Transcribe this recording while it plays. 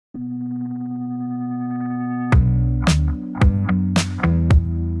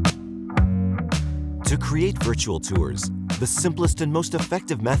create virtual tours, the simplest and most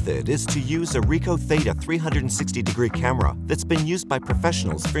effective method is to use a RICOH360 360-degree camera that's been used by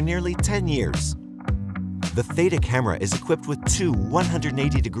professionals for nearly 10 years. The Theta camera is equipped with two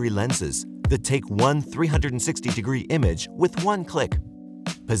 180-degree lenses that take one 360-degree image with one click.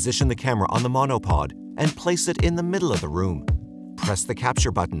 Position the camera on the monopod and place it in the middle of the room. Press the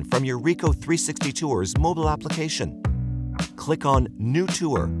capture button from your RICOH360 Tours mobile application. Click on New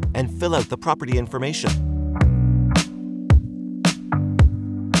Tour and fill out the property information.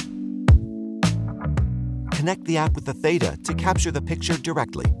 Connect the app with the Theta to capture the picture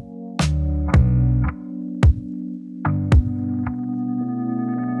directly.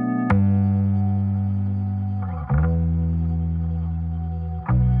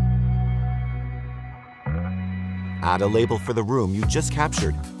 Add a label for the room you just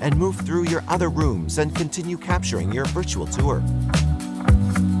captured and move through your other rooms and continue capturing your virtual tour.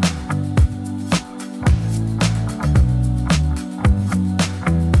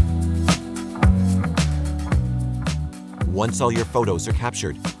 Once all your photos are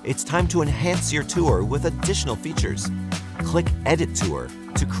captured, it's time to enhance your tour with additional features. Click Edit Tour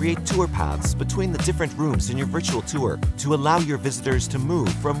to create tour paths between the different rooms in your virtual tour to allow your visitors to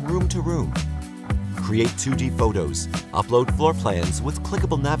move from room to room. Create 2D photos, upload floor plans with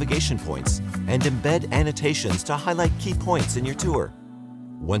clickable navigation points, and embed annotations to highlight key points in your tour.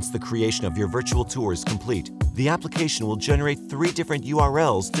 Once the creation of your virtual tour is complete, the application will generate 3 different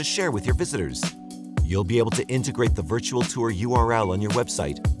URLs to share with your visitors. You'll be able to integrate the virtual tour URL on your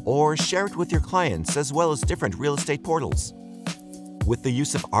website or share it with your clients as well as different real estate portals. With the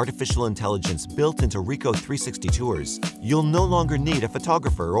use of artificial intelligence built into RICOH360 Tours, you'll no longer need a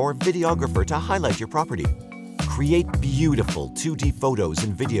photographer or videographer to highlight your property. Create beautiful 2D photos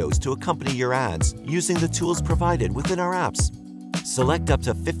and videos to accompany your ads using the tools provided within our apps. Select up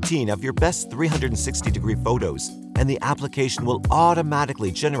to 15 of your best 360-degree photos, and the application will automatically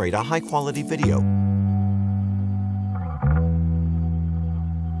generate a high-quality video.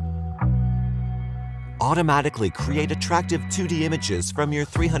 Automatically create attractive 2D images from your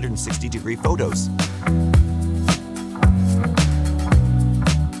 360-degree photos.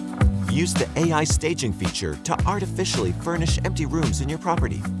 Use the AI staging feature to artificially furnish empty rooms in your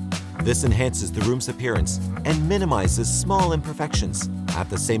property. This enhances the room's appearance and minimizes small imperfections, at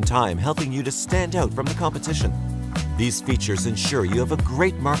the same time helping you to stand out from the competition. These features ensure you have a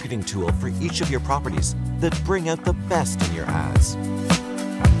great marketing tool for each of your properties that bring out the best in your ads.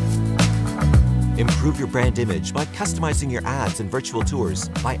 Improve your brand image by customizing your ads and virtual tours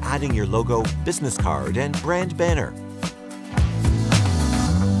by adding your logo, business card, and brand banner.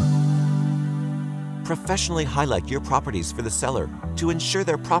 Professionally highlight your properties for the seller to ensure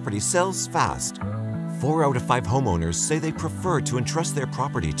their property sells fast. 4 out of 5 homeowners say they prefer to entrust their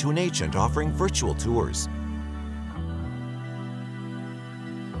property to an agent offering virtual tours.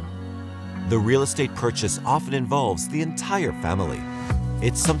 The real estate purchase often involves the entire family.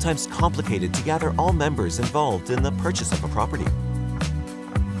 It's sometimes complicated to gather all members involved in the purchase of a property.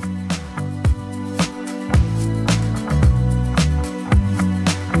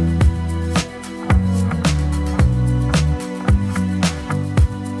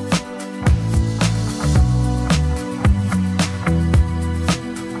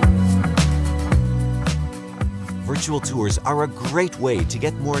 Virtual tours are a great way to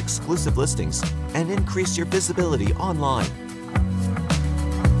get more exclusive listings and increase your visibility online.